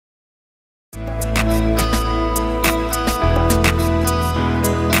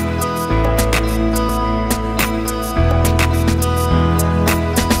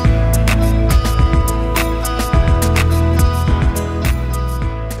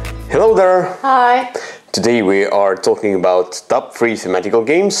Hello there! Hi! Today we are talking about top 3 thematical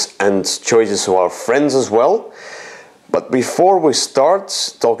games and choices of our friends as well. But before we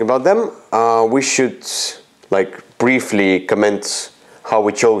start talking about them, we should briefly comment how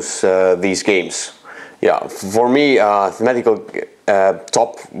we chose these games. Yeah, for me, thematical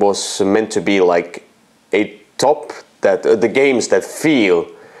top was meant to be like a top that the games that feel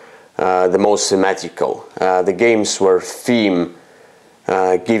the most thematical, the games where theme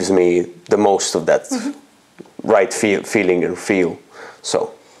gives me the most of that right feeling and feel.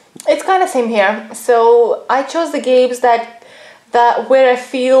 So it's kind of same here. So I chose the games that where I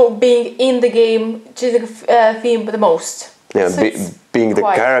feel being in the game to the theme the most. Yeah, so being the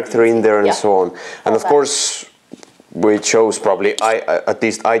character easy. in there and Yeah. so on. And of course, we chose at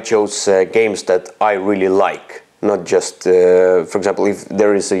least I chose games that I really like. Not just, for example, if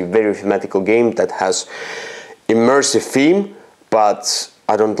there is a very thematical game that has immersive theme, but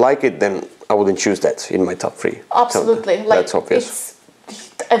I don't like it, then I wouldn't choose that in my top 3. Absolutely. So that's obvious.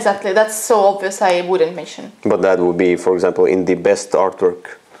 Exactly, that's so obvious I wouldn't mention. But that would be, for example, in the best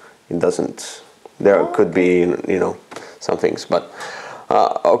artwork, it doesn't. There could be, some things. But,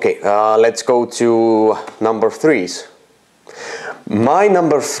 okay, let's go to number 3s. My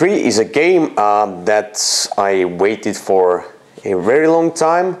number 3 is a game that I waited for a very long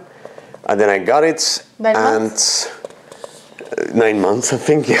time, and then I got it. 9 months? 9 months, I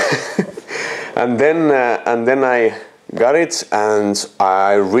think. and then I got it, and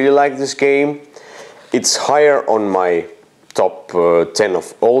I really like this game. It's higher on my top 10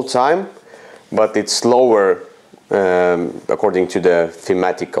 of all time, but it's lower according to the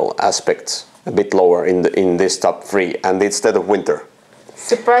thematical aspects. A bit lower in this top 3, and it's Dead of Winter.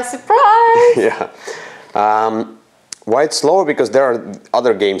 Surprise, surprise! Yeah. Why it's lower? Because there are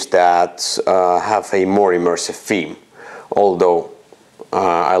other games that have a more immersive theme. Although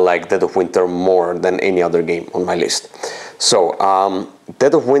I like Dead of Winter more than any other game on my list. So,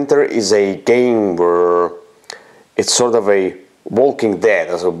 Dead of Winter is a game where it's sort of a Walking Dead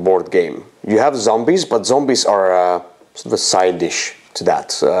as a board game. You have zombies, but zombies are sort of a side dish to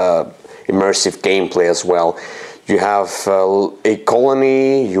that. Immersive gameplay as well. You have a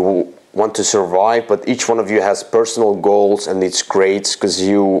colony, you want to survive, but each one of you has personal goals, and it's great because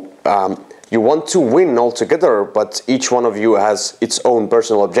you want to win altogether, but each one of you has its own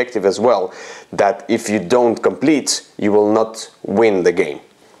personal objective as well, that if you don't complete, you will not win the game,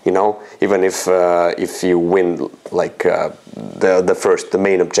 even if you win the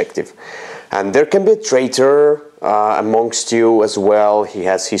main objective. And there can be a traitor amongst you as well. He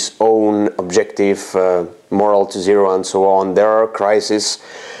has his own objective, moral to 0 and so on. There are crises.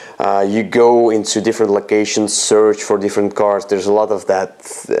 You go into different locations, search for different cards. There's a lot of that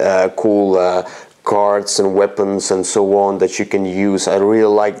cool cards and weapons and so on that you can use. I really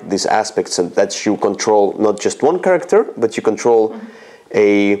like these aspects, and that you control not just one character, but you control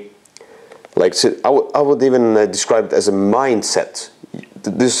I would even describe it as a mindset.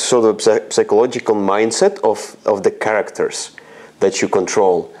 This sort of psychological mindset of the characters that you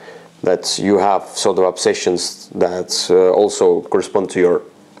control, that you have sort of obsessions that also correspond to your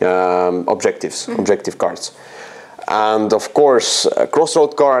objectives, objective cards. And of course,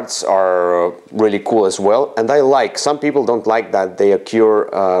 crossroad cards are really cool as well. And some people don't like that they occur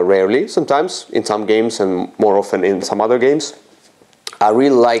rarely, sometimes in some games and more often in some other games. I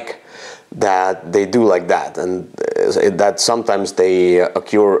really like that they do like that, and that sometimes they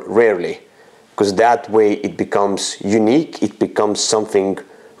occur rarely, because that way it becomes unique, it becomes something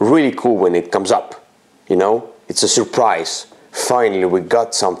really cool when it comes up, it's a surprise. Finally we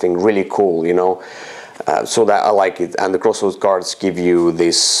got something really cool, so that I like it. And the crossroads cards give you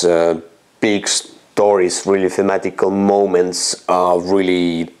these big stories, really thematical moments,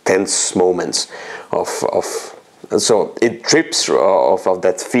 really tense moments so it trips off of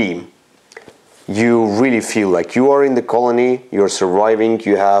that theme. You really feel like you are in the colony, you're surviving,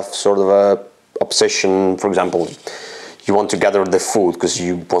 you have sort of a obsession. For example, you want to gather the food because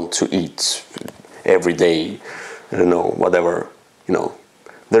you want to eat every day, whatever,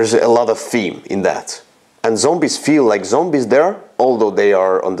 There's a lot of theme in that. And zombies feel like zombies there, although they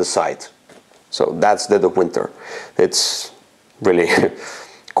are on the side. So that's Dead of Winter. It's really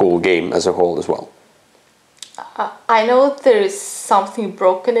cool game as a whole as well. I know there is something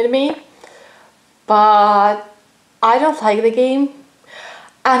broken in me, but I don't like the game,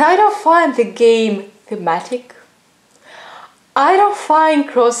 and I don't find the game thematic. I don't find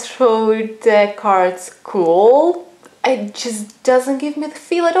crossroad cards cool. It just doesn't give me the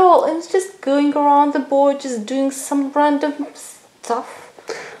feel at all. It's just going around the board, just doing some random stuff.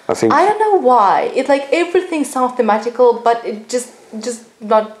 I don't know why. It's like everything sounds thematical, but it just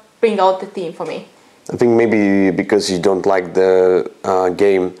not bring out the theme for me. I think maybe because you don't like the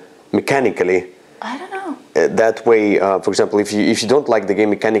game mechanically. I don't know. That way, for example, if you don't like the game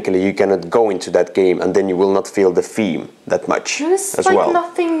mechanically, you cannot go into that game, and then you will not feel the theme that much. There's as like well.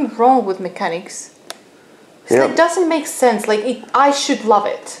 nothing wrong with mechanics. So Yeah. it doesn't make sense. Like I should love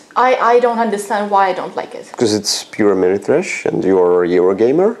it. I don't understand why I don't like it. Because it's pure Ameritrash, and you're a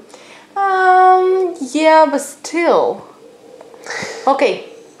Eurogamer. Yeah, but still. Okay.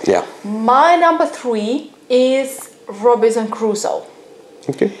 Yeah. My number 3 is Robinson Crusoe.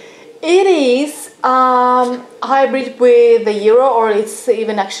 Okay. It is hybrid with the Euro, or it's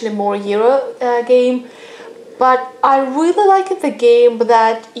even actually more Euro game. But I really like the game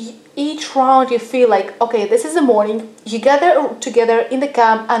that each round you feel like, okay, this is the morning, you gather together in the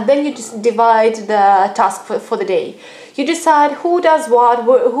camp, and then you just divide the task for the day. You decide who does what,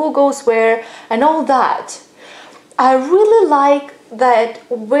 who goes where, and all that. I really like that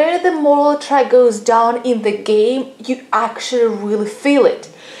where the moral track goes down in the game, you actually really feel it.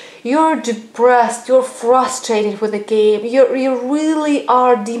 You're depressed, you're frustrated with the game, you really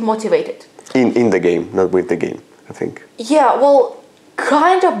are demotivated. In the game, not with the game, I think. Yeah, well,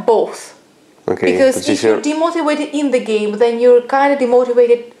 kind of both. Okay. Because if you're demotivated in the game, then you're kind of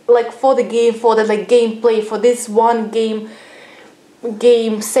demotivated like for the game, for the like gameplay, for this one game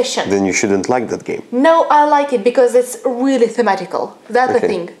session. Then you shouldn't like that game. No, I like it because it's really thematical. That's the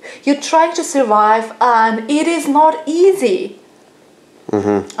thing. You're trying to survive, and it is not easy.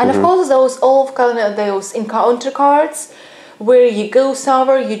 And of course, those encounter cards, where you go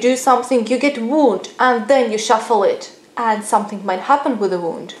somewhere, you do something, you get wound, and then you shuffle it, and something might happen with the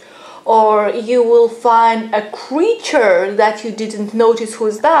wound. Or you will find a creature that you didn't notice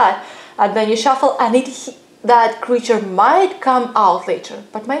who's that, and then you shuffle, and that creature might come out later,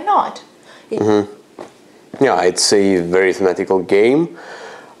 but might not. Yeah, it's a very thematical game.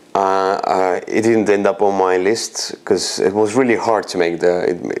 It didn't end up on my list because it was really hard to make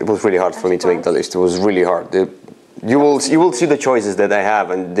it was really hard for me to make the list. It was really hard. You will see the choices that I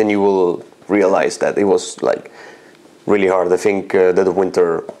have, and then you will realize that it was like really hard. I think that the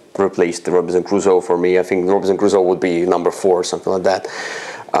Winter replaced the Robinson Crusoe for me. I think Robinson Crusoe would be number 4 or something like that.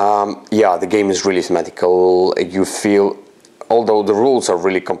 Yeah, the game is really thematical. You feel, although the rules are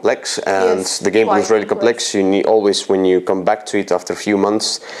really complex and the gameplay is really complex, you need always, when you come back to it after a few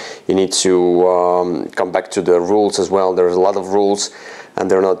months, you need to come back to the rules as well. There's a lot of rules, and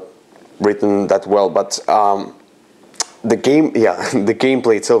they're not written that well, but the game, the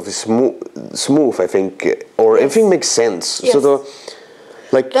gameplay itself is smooth, I think, or everything makes sense. Yes. So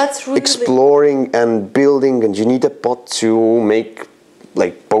that's really exploring and building, and you need a pot to make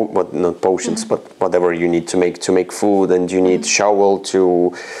like not potions, but whatever you need to make food, and you need shovel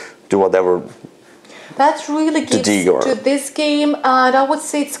to do whatever. That really gives to this game, and I would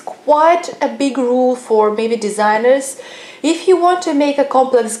say it's quite a big rule for maybe designers. If you want to make a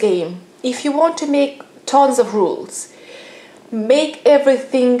complex game, if you want to make tons of rules, make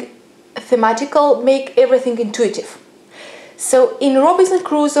everything thematical, make everything intuitive. So in Robinson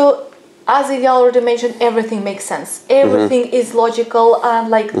Crusoe, as Ilja already mentioned, everything makes sense. Everything is logical, and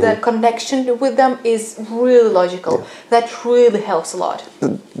like the connection with them is really logical. Yeah. That really helps a lot.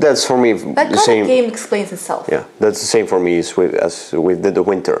 That's for me that the same. Of game explains itself. Yeah, that's the same for me as with the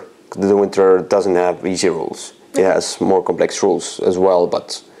Winter. The Winter doesn't have easy rules. It has more complex rules as well,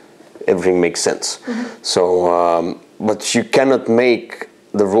 but everything makes sense. So, but you cannot make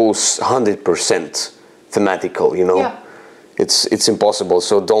the rules 100% thematical, you know. Yeah. It's impossible,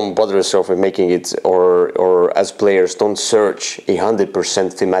 so don't bother yourself with making it, or as players, don't search 100%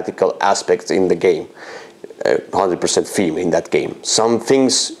 thematical aspect in the game, 100% theme in that game. Some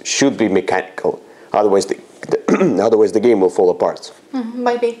things should be mechanical, otherwise the game will fall apart.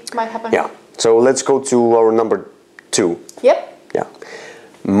 Might happen. Yeah, so let's go to our number 2. Yep. Yeah,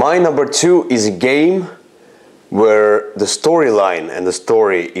 my number 2 is a game where the storyline and the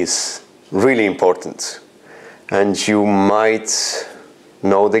story is really important. And you might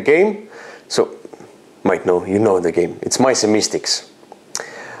know the game, you know the game. It's Mice and Mystics.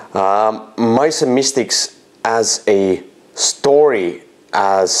 Mice and Mystics as a story,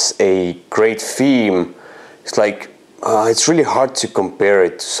 as a great theme, it's like, it's really hard to compare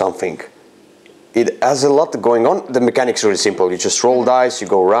it to something. It has a lot going on. The mechanics are really simple. You just roll dice, you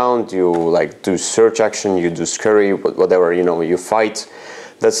go around, you like do search action, you do scurry, whatever, you know, you fight.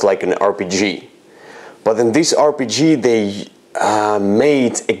 That's like an RPG. But in this RPG, they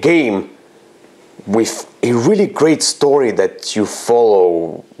made a game with a really great story that you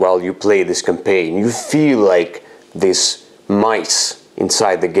follow while you play this campaign. You feel like these mice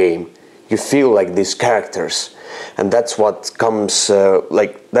inside the game. You feel like these characters. and that's what comes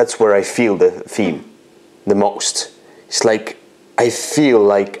that's where I feel the theme the most. It's like I feel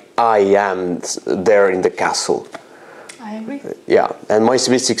like I am there in the castle. I agree. Yeah, and Mice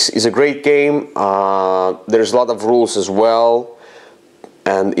Mystics is a great game. There's a lot of rules as well,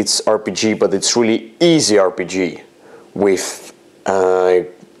 and it's RPG, but it's really easy RPG with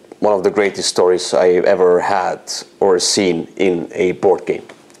one of the greatest stories I've ever had or seen in a board game.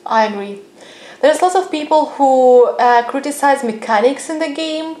 I agree. There's lots of people who criticize mechanics in the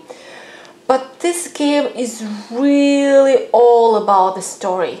game, but this game is really all about the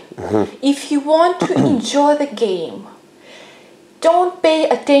story. If you want to enjoy the game, don't pay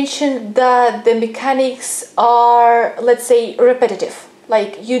attention that the mechanics are, let's say, repetitive.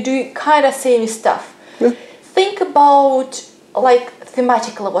 Like you do kind of same stuff. Think about like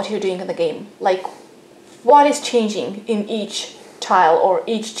thematically what you're doing in the game. Like what is changing in each tile or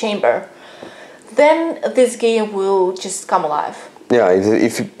each chamber. Then this game will just come alive. Yeah,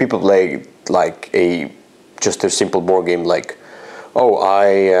 if people play like just a simple board game like, oh,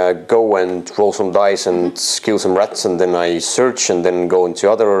 I go and roll some dice and kill some rats, and then I search and then go into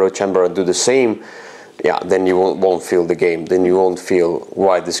other chamber and do the same, yeah, then you won't feel the game. Then you won't feel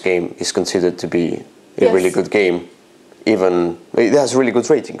why this game is considered to be a really good game. Even it has really good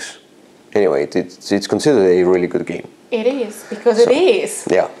ratings. Anyway, it's considered a really good game. It is, because it is.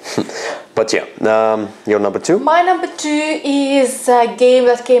 Yeah. But yeah, your number 2? My number 2 is a game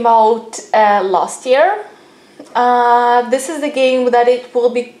that came out last year. This is the game that it will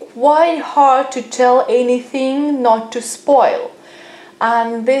be quite hard to tell anything not to spoil.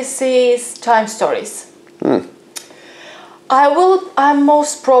 And this is Time Stories. I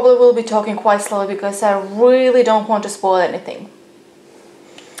most probably will be talking quite slowly because I really don't want to spoil anything.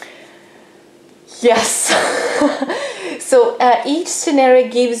 Yes. So each scenario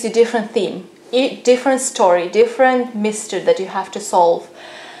gives you different theme, different story, different mystery that you have to solve.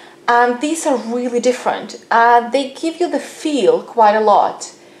 And these are really different. They give you the feel quite a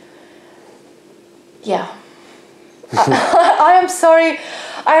lot. Yeah. I am sorry.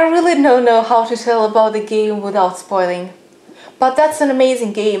 I really don't know how to tell about the game without spoiling. But that's an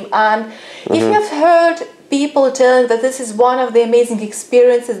amazing game. And if you have heard people telling that this is one of the amazing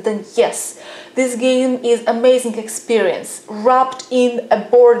experiences, then yes, this game is amazing experience wrapped in a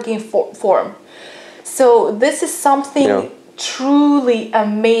board game form. So this is something truly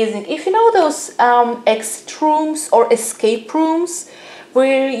amazing. If you know those exit rooms or escape rooms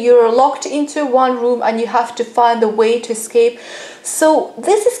where you're locked into one room and you have to find a way to escape. So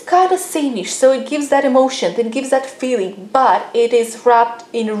this is kind of same-ish. So it gives that emotion, it gives that feeling, but it is wrapped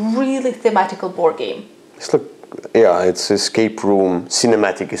in a really thematical board game. It's like, yeah, it's escape room,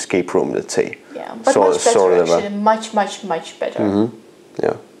 cinematic escape room, let's say. Yeah, but much better actually, much better.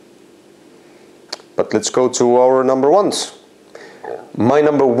 Yeah. But let's go to our number 1s. My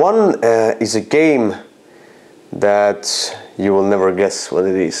number 1 is a game that you will never guess what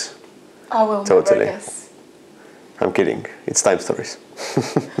it is. I will never guess. I'm kidding. It's Time Stories.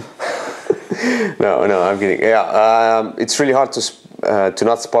 No, I'm kidding. Yeah, it's really hard to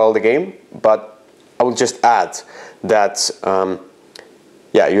not spoil the game, but I will just add that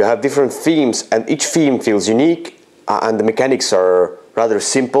yeah, you have different themes, and each theme feels unique, and the mechanics are rather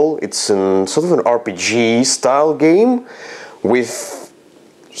simple. It's sort of an RPG style game with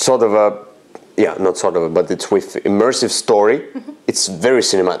sort of a, yeah, not sort of, but it's with immersive story. It's very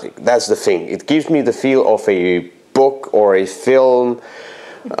cinematic. That's the thing. It gives me the feel of a book or a film.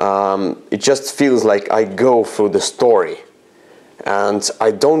 It just feels like I go through the story. And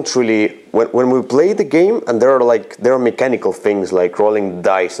I don't really, when we play the game and there are mechanical things like rolling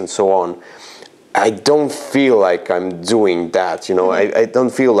dice and so on, I don't feel like I'm doing that, you know. I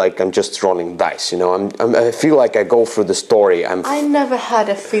don't feel like I'm just rolling dice, you know. I feel like I go through the story. I never had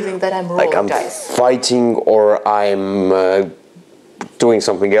a feeling that I'm rolling dice. Fighting or I'm doing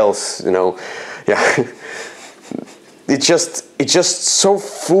something else, you know. Yeah. It's just so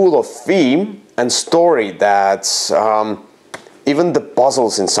full of theme and story that even the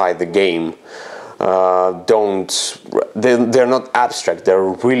puzzles inside the game they're not abstract, they're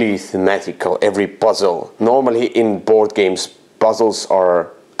really thematical, every puzzle. Normally in board games, puzzles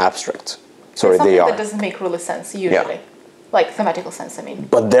are abstract. Sorry, they are. That doesn't make really sense, usually. Yeah. Like thematical sense, I mean.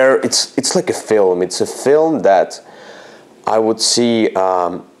 But it's like a film. It's a film that I would see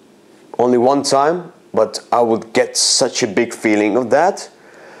only one time, but I would get such a big feeling of that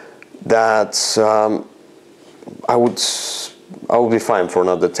I would be fine for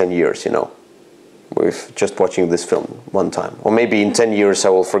another 10 years, you know, with just watching this film one time. Or maybe in 10 years I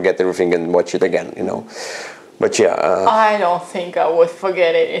will forget everything and watch it again, you know. But yeah. I don't think I would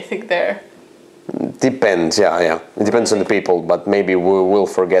forget anything there. Depends, yeah. It depends on the people, but maybe we will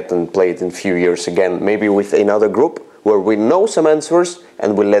forget and play it in a few years again. Maybe with another group where we know some answers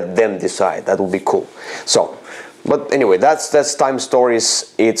and we let them decide. That would be cool. So, but anyway, that's Time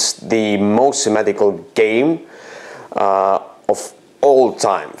Stories. It's the most thematical game of all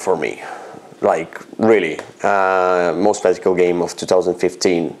time for me. Like, really. Most thematical game of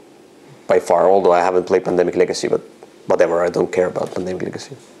 2015 by far, although I haven't played Pandemic Legacy, but whatever, I don't care about Pandemic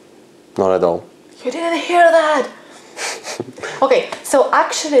Legacy. Not at all. You didn't hear that! Okay, so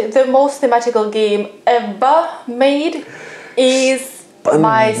actually the most thematical game ever made is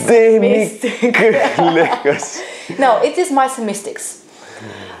Pandemic Legacy. No, it is Mice and Mystics.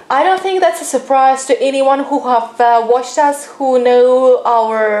 I don't think that's a surprise to anyone who have watched us, who know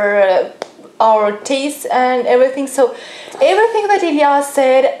our tastes and everything. So everything that Ilja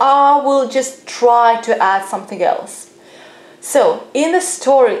said, I will just try to add something else. So, in the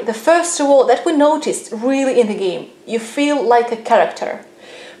story, the first of all that we noticed really in the game, you feel like a character.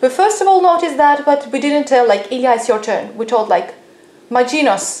 We first of all noticed that, but we didn't tell like, Ilja, it's your turn. We told like,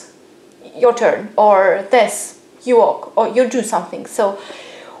 Maginos, your turn, or this, you walk, or you do something. So,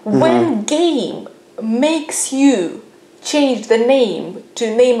 when game makes you change the name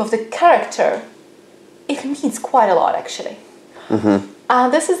to name of the character, it means quite a lot actually.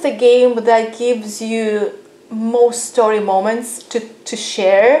 And this is the game that gives you most story moments to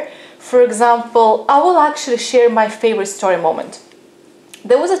share. For example, I will actually share my favorite story moment.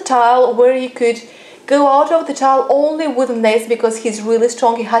 There was a tile where you could go out of the tile only with Ness because he's really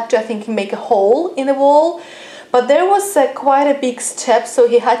strong. He had to, I think, make a hole in the wall. But there was quite a big step, so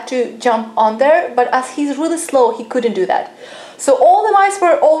he had to jump on there. But as he's really slow, he couldn't do that. So all the mice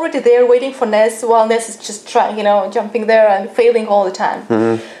were already there waiting for Ness, while Ness is just trying, jumping there and failing all the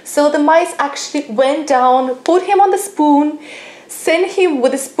time. So the mice actually went down, put him on the spoon, sent him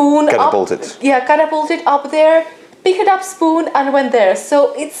with the spoon catapulted. Catapulted up there, picked up spoon and went there.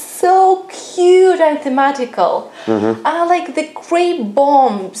 So it's so cute and thematical. And I like the great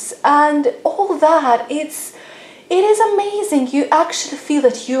bombs and all that. It is amazing. You actually feel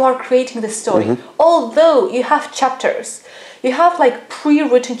that you are creating the story. Although you have chapters. You have like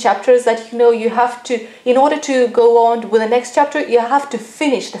pre-written chapters that you have to, in order to go on with the next chapter, you have to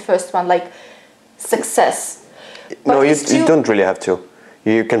finish the first one, like success. But no, you don't really have to.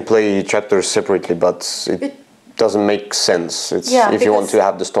 You can play chapters separately, but it doesn't make sense. It's if you want to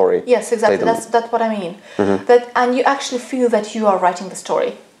have the story. Yes, exactly. That's what I mean. And you actually feel that you are writing the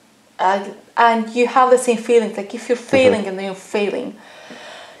story. And you have the same feeling, like if you're failing and then you're failing.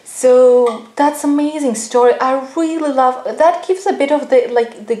 So that's amazing story. I really love that. Gives a bit of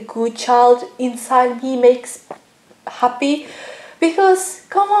the good child inside me, makes happy, because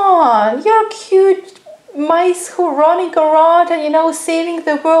come on, you're cute mice who are running around and saving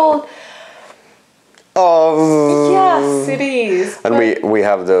the world. Yes, it is. And we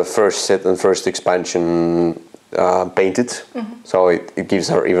have the first set and first expansion painted, so it gives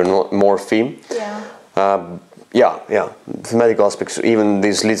her even more theme. Thematical aspects, even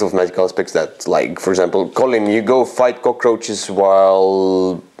these little thematical aspects that, like, for example, Colin, you go fight cockroaches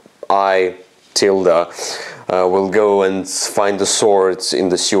while I, Tilda, will go and find the swords in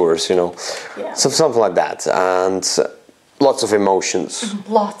the sewers, So something like that, and lots of emotions.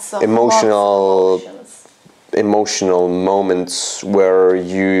 Lots of emotional moments where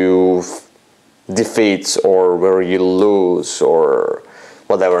you defeat or where you lose or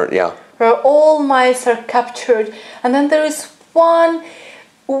whatever, where all mice are captured, and then there is one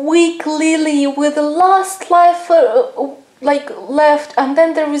weak lily with the last life left, and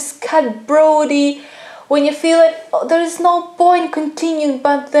then there is Cat Brody, when you feel like there is no point continuing,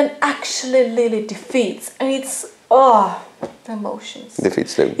 but then actually Lily defeats, and it's the emotions.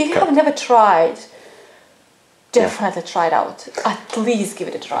 Defeats them. If you have never tried, definitely try it out. At least give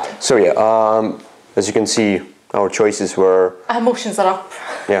it a try. So as you can see, our choices were... Emotions are up.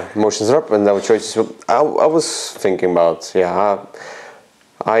 Emotions are up, and our choices were... I was thinking about,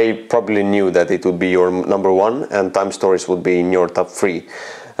 I probably knew that it would be your number one, and Time Stories would be in your top 3.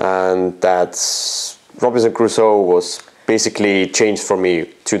 And that's... Robinson Crusoe was basically changed for me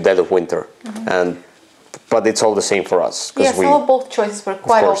to Dead of Winter. But it's all the same for us. Yes, both choices were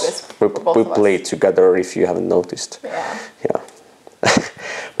quite obvious for both we of us. played together, if you haven't noticed.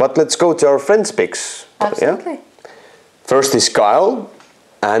 But let's go to our friends' picks. Absolutely. First is Kyle,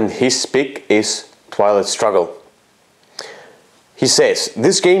 and his pick is Twilight Struggle. He says,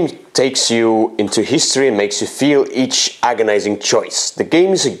 this game takes you into history and makes you feel each agonizing choice. The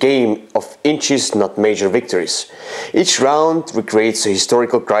game is a game of inches, not major victories. Each round recreates a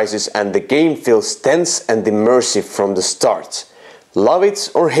historical crisis, and the game feels tense and immersive from the start. Love it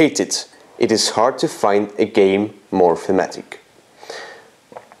or hate it, it is hard to find a game more thematic.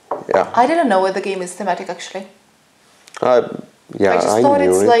 Yeah. I didn't know the game is thematic actually. Yeah, I just thought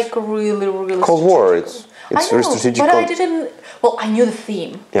knew it's it. like really, really Cold War. strategical. It's I know, very strategical. but I didn't. Well, I knew the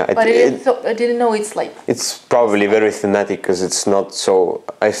theme. Yeah, but I didn't know it's like. It's probably very thematic because it's not so.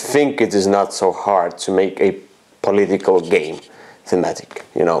 I think it is not so hard to make a political game thematic.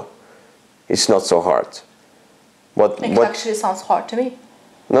 You know, it's not so hard. It actually sounds hard to me.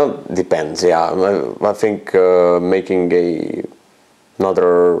 No, depends. Yeah, I think making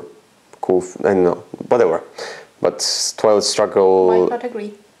another cool. I don't know, whatever. But Twilight Struggle. Might not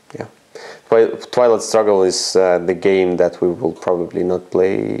agree. Yeah, Twilight Struggle is the game that we will probably not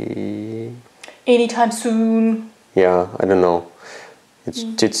play anytime soon. Yeah, I don't know. It's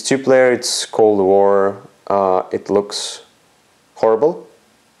 2-player. It's Cold War. It looks horrible.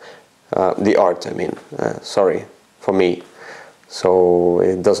 The art, I mean. Sorry, for me. So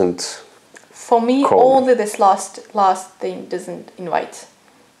it doesn't. For me, only this last thing doesn't invite.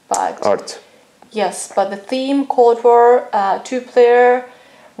 But art. Yes, but the theme, Cold War, 2-player,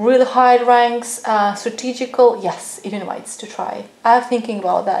 really high ranks, strategical. Yes, it invites to try. I'm thinking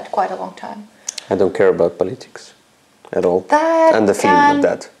about that quite a long time. I don't care about politics at all. That and the theme of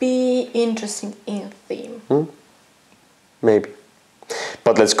that can be interesting in theme. Maybe.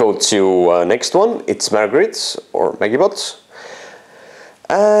 But let's go to next one. It's Margaret or Maggibot,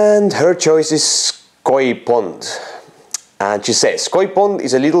 and her choice is Koi Pond. And she says, Koi Pond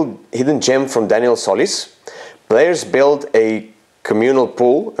is a little hidden gem from Daniel Solis. Players build a communal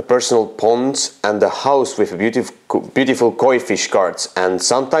pool, a personal pond, and a house with beautiful koi fish cards, and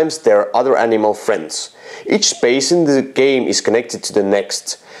sometimes there are other animal friends. Each space in the game is connected to the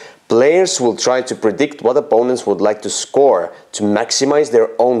next. Players will try to predict what opponents would like to score to maximize their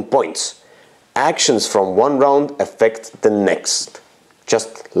own points. Actions from one round affect the next.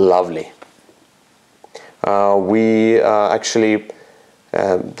 Just lovely. Actually,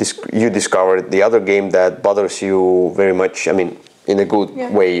 you discovered the other game that bothers you very much, I mean, in a good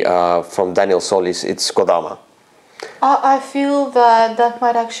way, from Daniel Solis. It's Kodama. I feel that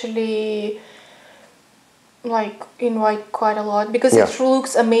might actually invite quite a lot because it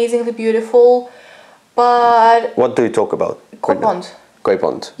looks amazingly beautiful, but... What do you talk about? Koi Pond. Koi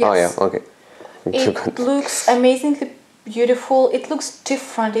Pond. Yes. Oh yeah, okay. It looks amazingly beautiful. It looks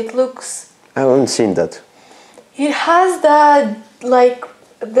different. It looks... I haven't seen that. It has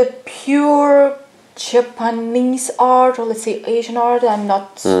the pure Japanese art, or let's say Asian art. I'm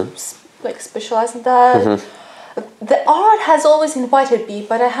not specialized in that. The art has always invited me,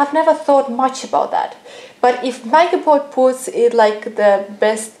 but I have never thought much about that. But if Magipod puts it like the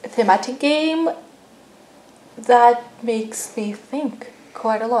best thematic game, that makes me think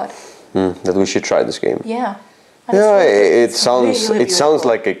quite a lot. That we should try this game. Yeah. Yeah, it sounds really sounds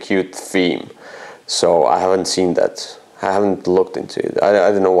like a cute theme. So I haven't seen that. I haven't looked into it.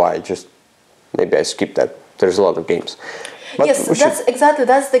 I don't know why. Just maybe I skipped that. There's a lot of games. But yes,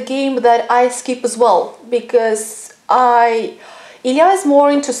 that's the game that I skip as well, because Ilya is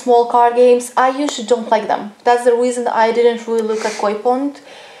more into small card games. I usually don't like them. That's the reason I didn't really look at Koi Pond,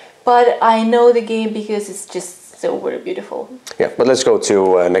 but I know the game because it's just so very beautiful. Yeah, but let's go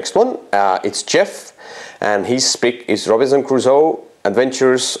to next one. It's Jeff, and his pick is Robinson Crusoe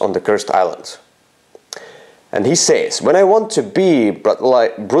Adventures on the Cursed Island. And he says, when I want to be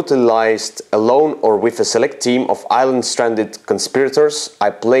brutalized alone or with a select team of island-stranded conspirators, I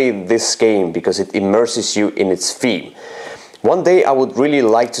play this game because it immerses you in its theme. One day I would really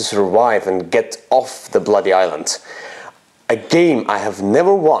like to survive and get off the bloody island. A game I have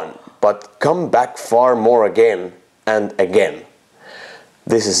never won, but come back far more again and again.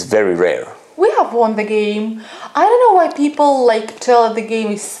 This is very rare. We have won the game. I don't know why people tell the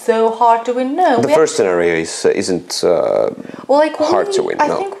game is so hard to win. No, the first scenario isn't hard to win. I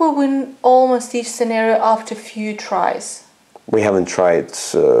think we win almost each scenario after a few tries. We haven't tried.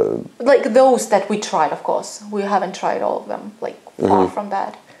 Those that we tried, of course. We haven't tried all of them. Far from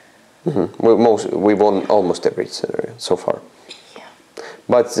that. We won almost every scenario so far. Yeah.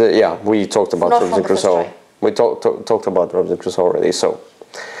 But we talked about Robinson Crusoe. We talked about Robinson Crusoe already. So.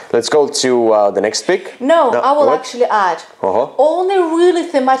 Let's go to the next pick. No, I will actually add. Only really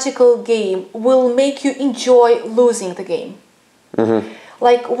thematical game will make you enjoy losing the game.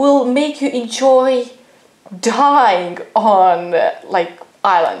 Will make you enjoy dying on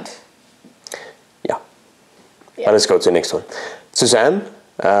island. Yeah. Let's go to the next one. Suzanne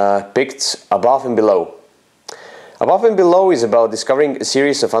picked Above and Below. Above and Below is about discovering a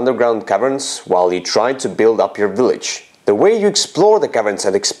series of underground caverns while you try to build up your village. The way you explore the caverns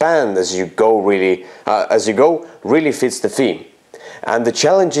and expand as you go really fits the theme. And the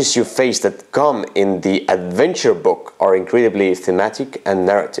challenges you face that come in the adventure book are incredibly thematic and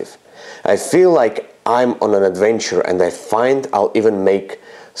narrative. I feel like I'm on an adventure, and I find I'll even make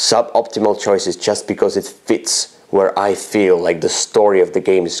suboptimal choices just because it fits where I feel like the story of the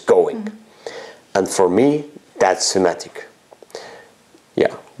game is going. And for me, that's thematic.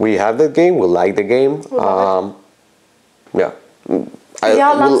 Yeah, we have the game, we like the game. Yeah.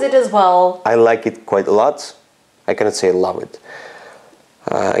 Ilja loves it as well. I like it quite a lot. I cannot say I love it.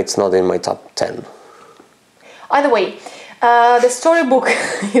 It's not in my top 10. Either way, the storybook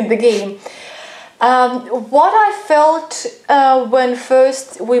in the game. What I felt when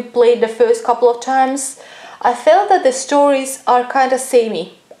first we played the first couple of times, I felt that the stories are kind of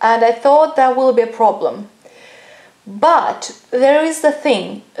samey, and I thought that will be a problem. But there is the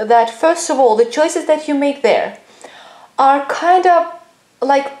thing that, first of all, the choices that you make there are kind of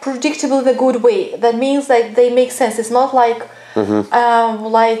like predictable in a good way. That means that they make sense. It's not like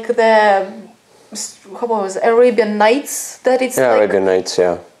like the Arabian Nights, that it's like, Arabian Nights,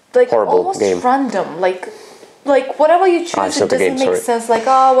 yeah. Like horrible almost game. random, like whatever you choose, it doesn't make sense. Like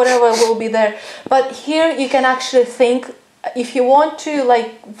whatever will be there. But here you can actually think. If you want to,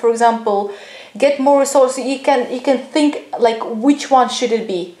 like, for example, get more resources, you can think like which one should it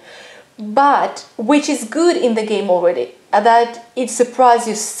be. But which is good in the game already, that it surprises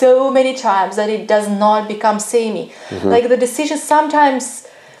you so many times that it does not become samey. Like the decisions sometimes.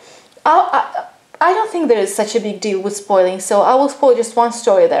 I don't think there is such a big deal with spoiling, so I will spoil just one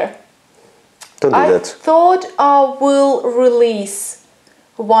story there. Don't do I that. thought I will release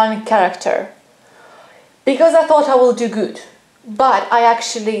one character because I thought I will do good, but I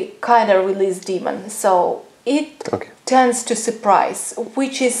actually kind of released Demon, so it tends to surprise,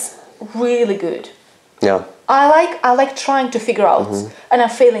 which is really good. Yeah. I like trying to figure out, and I'm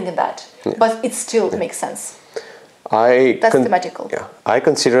failing in that, but it still makes sense. That's thematical. Yeah, I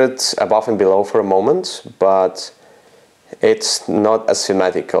consider it above and below for a moment, but it's not as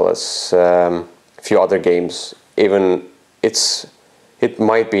thematical as a few other games. Even it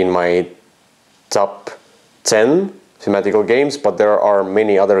might be in my top 10 thematical games, but there are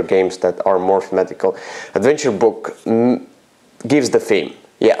many other games that are more thematical. Adventure book gives the theme,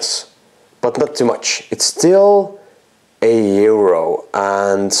 yes, but not too much. It's still a Euro,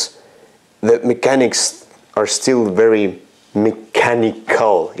 and the mechanics are still very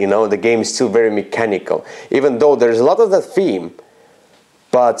mechanical, you know, the game is still very mechanical, even though there's a lot of that theme,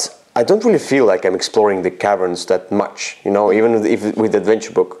 but I don't really feel like I'm exploring the caverns that much, you know, even if with the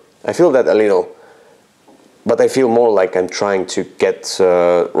adventure book. I feel that a little, but I feel more like I'm trying to get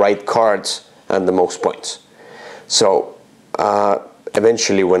right cards and the most points. So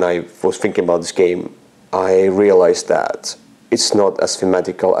eventually when I was thinking about this game, I realized that it's not as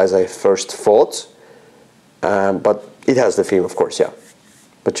thematical as I first thought. But it has the theme, of course, yeah.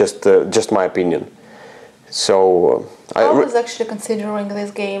 But just my opinion. So I was actually considering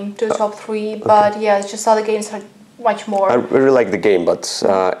this game to top 3, but yeah, it's just other games are much more. I really like the game, but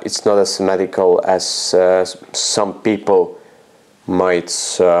it's not as thematical as some people might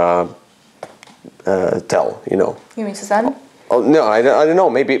tell, you know. You mean Suzanne? Oh no, I don't know.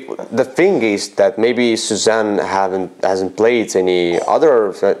 Maybe the thing is that maybe Suzanne hasn't played any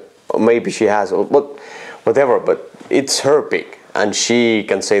other. Maybe she has, but whatever. But it's her pick, and she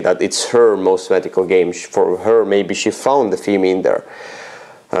can say that it's her most thematical game. For her, maybe she found the theme in there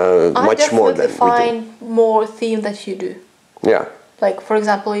much more than we do. I definitely find more theme that you do. Yeah. Like, for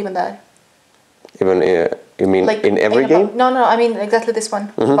example, even that. Even you mean like in every game? No, I mean exactly this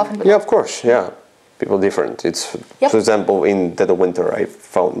one. Yeah, of course. Yeah. People different. It's for example in Dead of Winter I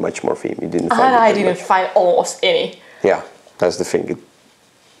found much more theme. You didn't find I didn't find almost any. Yeah, that's the thing.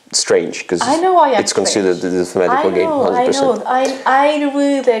 It's strange because it's considered the thematical game. 100%. I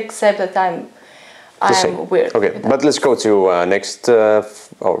really accept that I'm weird. Okay, but let's go to next.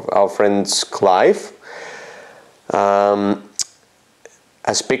 Our friend Clive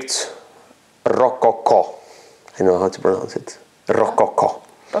has picked Rococo. I don't know how to pronounce it. Rococo.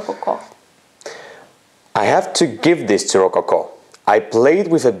 Rococo. I have to give this to Rococo. I played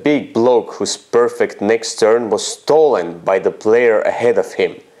with a big bloke whose perfect next turn was stolen by the player ahead of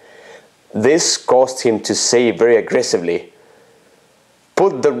him. This caused him to say very aggressively,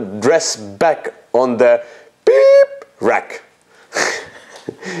 "Put the dress back on the beep rack."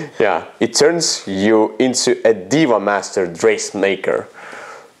 Yeah, it turns you into a Diva Master dressmaker.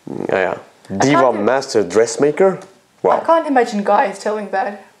 Yeah, Diva Master dressmaker? Wow. I can't imagine guys telling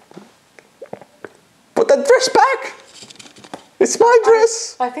that. Put that dress back! It's my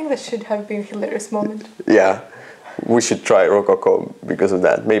dress! I think that should have been a hilarious moment. Yeah, we should try Rococo because of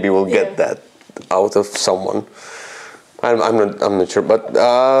that. Maybe we'll get that out of someone. I'm not sure, but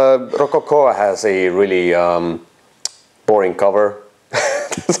Rococo has a really boring cover,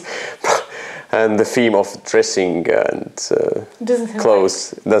 and the theme of dressing and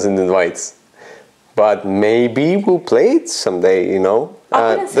clothes doesn't invite. But maybe we'll play it someday, you know.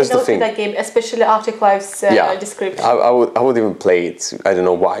 I wouldn't say no to that game, especially after Clive's description. I would even play it. I don't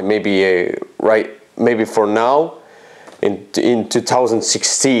know why. Maybe maybe for now, in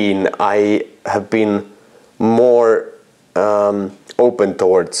 2016, I have been more open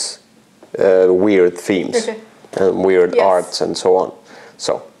towards weird themes and weird arts and so on.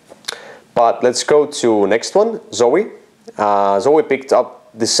 So, but let's go to next one. Zoe. Zoe picked up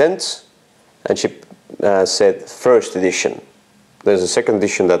Descent, and she said first edition. There's a second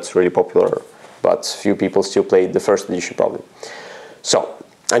edition that's really popular, but few people still play the first edition probably. So,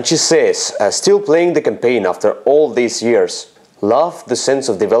 and she says, still playing the campaign after all these years. Love the sense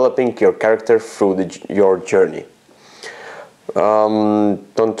of developing your character through your journey.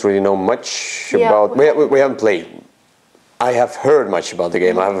 Don't really know much about. We haven't played. I have heard much about the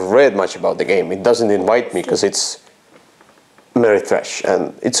game. I have read much about the game. It doesn't invite me because it's very fresh,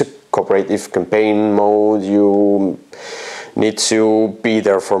 and it's a cooperative campaign mode. You need to be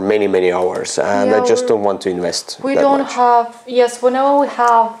there for many hours, and I just don't want to invest. We don't much. Have. Yes, whenever we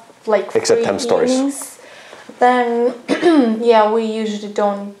have like except time stories, then we usually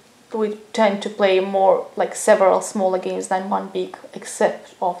don't. We tend to play more like several smaller games than one big,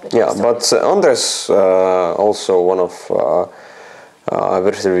 except of the. Yeah, but Andres, also one of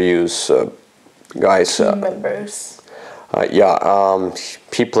Würfel reviews guys. Team members.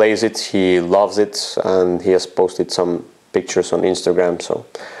 He plays it. He loves it, and he has posted some pictures on Instagram. So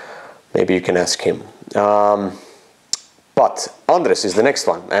maybe you can ask him. But Andres is the next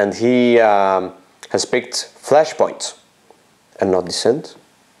one, and he has picked Flashpoint and not Descent.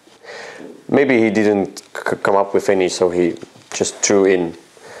 Maybe he didn't come up with any, so he just threw in.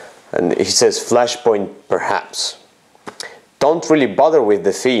 And he says, Flashpoint perhaps. Don't really bother with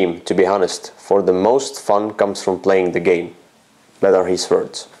the theme, to be honest, for the most fun comes from playing the game. That are his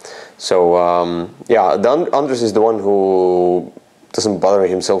words. So, Andres is the one who doesn't bother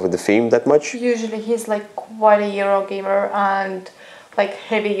himself with the theme that much. Usually he's like quite a Eurogamer, and like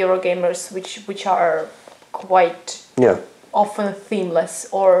heavy Eurogamers, which are quite... often themeless,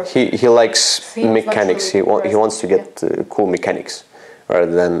 or he likes mechanics. He wants to get cool mechanics rather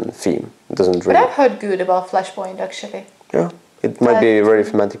than theme. It doesn't really. But I've heard good about Flashpoint actually. Yeah, it might be very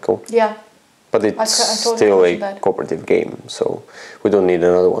thematical. Yeah, but it's still a cooperative game, so we don't need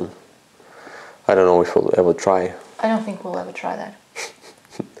another one. I don't know if we'll ever try. I don't think we'll ever try that.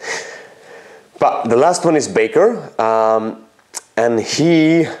 But the last one is Baker, and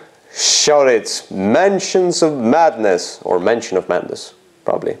he shouted Mansions of Madness, or Mansion of Madness,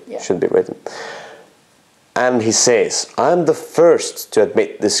 probably should be written. And he says, I'm the first to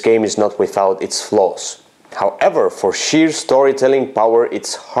admit this game is not without its flaws. However, for sheer storytelling power,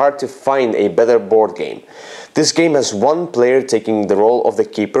 it's hard to find a better board game. This game has one player taking the role of the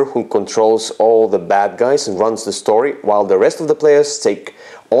keeper who controls all the bad guys and runs the story, while the rest of the players take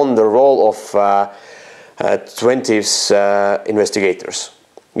on the role of 20's investigators.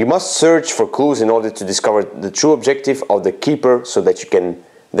 You must search for clues in order to discover the true objective of the keeper so that you can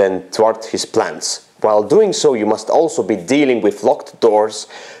then thwart his plans. While doing so, you must also be dealing with locked doors,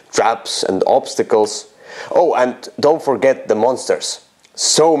 traps and obstacles. Oh, and don't forget the monsters.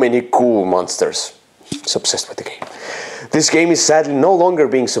 So many cool monsters. So obsessed with the game. This game is sadly no longer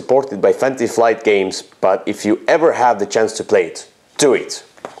being supported by Fantasy Flight Games, but if you ever have the chance to play it, do it.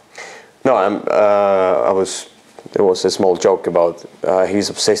 No, there was a small joke about he's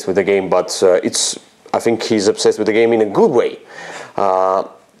obsessed with the game, but I think he's obsessed with the game in a good way.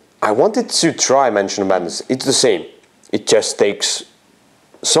 I wanted to try Mansion of Madness. It's the same. It just takes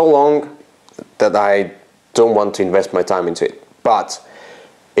so long that I don't want to invest my time into it. But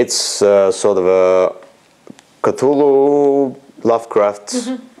it's sort of a Cthulhu, Lovecraft,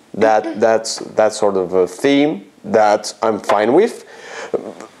 that sort of a theme that I'm fine with.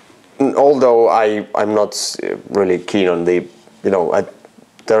 Although I'm not really keen on the,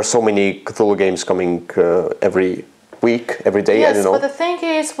 there are so many Cthulhu games coming every week, every day. Yes, I don't know. But the thing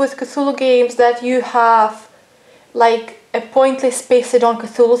is with Cthulhu games that you have like a pointless based on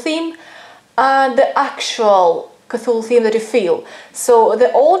Cthulhu theme and the actual Cthulhu theme that you feel. So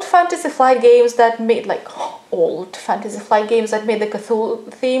the old Fantasy Flight games that made the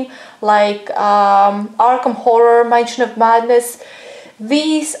Cthulhu theme, like Arkham Horror, Mansion of Madness,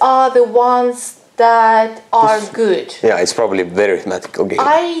 these are the ones that are good. Yeah, it's probably a very thematical game.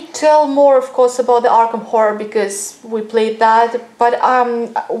 I tell more, of course, about the Arkham Horror because we played that. But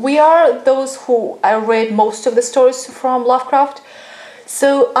we are those who I read most of the stories from Lovecraft, so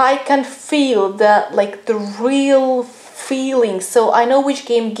I can feel that, like, the real feeling. So I know which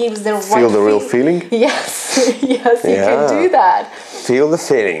game gives the right Feel the real feeling? Yes, yes, you can do that. Feel the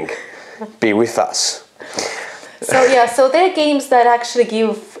feeling. Be with us. So yeah, so there are games that actually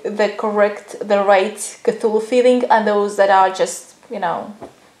give the right Cthulhu feeling, and those that are just, you know,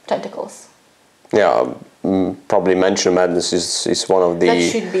 tentacles. Yeah, probably Mansion of Madness is one of the That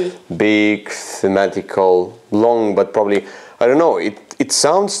should be big thematical, long, but probably, I don't know, it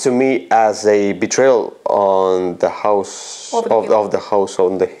sounds to me as a betrayal on the house of the house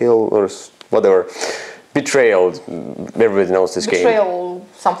on the hill or whatever. Betrayal, everybody knows this game. Betrayal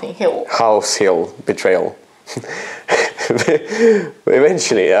something hill. House Hill, Betrayal.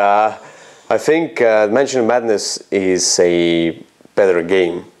 Eventually, I think Mansion of Madness is a better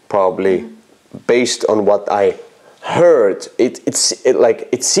game, probably, based on what I heard.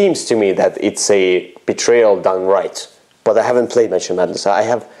 It seems to me that it's a betrayal done right, but I haven't played Mansion of Madness. I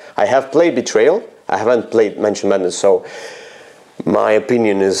have played Betrayal. I haven't played Mansion of Madness, so my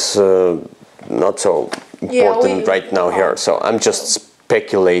opinion is not so important right now here. So I'm just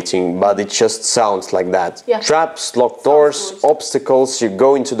speculating, but it just sounds like that. Yeah. Traps, locked doors, obstacles. You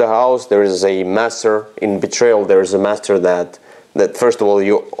go into the house. There is a master in Betrayal. There is a master that first of all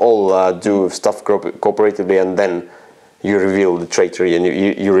you all do stuff cooperatively, and then you reveal the traitor and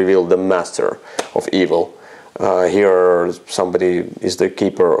you reveal the master of evil. Here somebody is the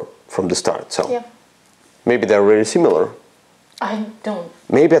keeper from the start. So yeah. Maybe they're really similar. I don't.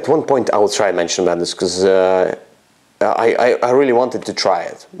 Maybe at one point I will try Mansion of Madness because I really wanted to try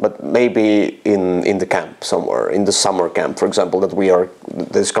it, but maybe in the camp somewhere, in the summer camp, for example,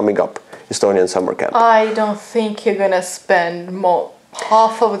 that's coming up, Estonian summer camp. I don't think you're gonna spend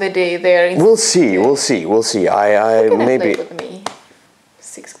half of the day there. We'll see. I maybe. Play with me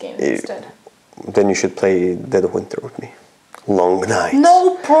 6 games instead. Then you should play Dead of Winter with me. Long nights.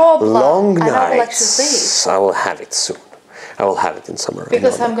 No problem. Long nights. And I will actually play it. I will have it soon. I will have it in summer.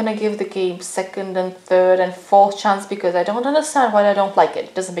 Because I'm gonna give the game 2nd and 3rd and 4th chance because I don't understand why I don't like it.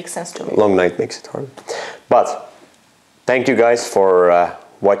 It doesn't make sense to me. Long night makes it hard. But thank you guys for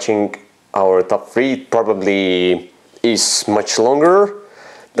watching our top 3. It probably is much longer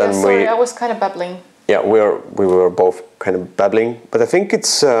than sorry, I was kind of babbling. Yeah, we were both kind of babbling, but I think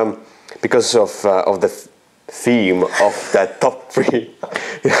it's because of the theme of that top 3.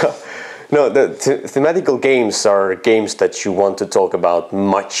 Yeah. No, the thematical games are games that you want to talk about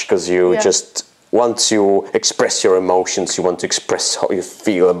much because you just want to express your emotions. You want to express how you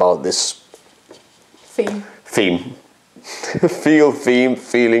feel about this theme.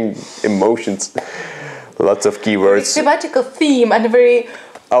 Feeling, emotions. Lots of keywords. Thematical theme and very.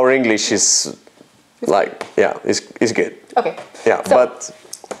 Our English is like is good. Okay. Yeah, so but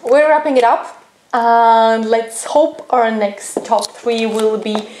we're wrapping it up, and let's hope our next top 3 will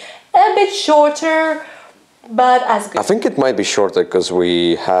be a bit shorter, but as good. I think it might be shorter because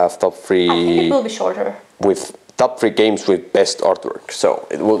we have top 3. I think it will be shorter. With top 3 games with best artwork. So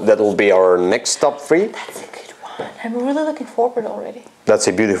that will be our next top 3. That's a good one. I'm really looking forward already. That's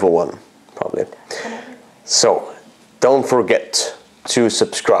a beautiful one, probably. So don't forget to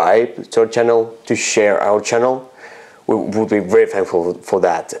subscribe to our channel, to share our channel. We would be very thankful for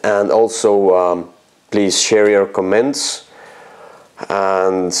that. And also, please share your comments.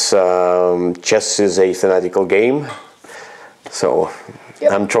 And chess is a thematical game, so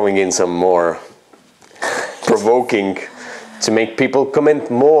I'm throwing in some more provoking to make people comment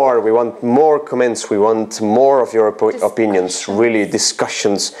more. We want more comments, we want more of your opinions, really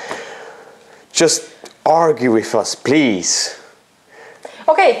discussions. Just argue with us, please.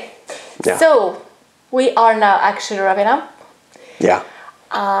 Okay, so we are now actually wrapping up. Yeah.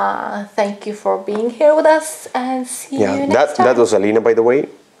 Thank you for being here with us, and see you next time. That was Alina, by the way,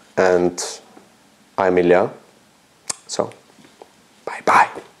 and I'm Ilja. So, bye-bye.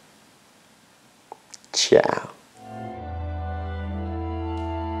 Ciao.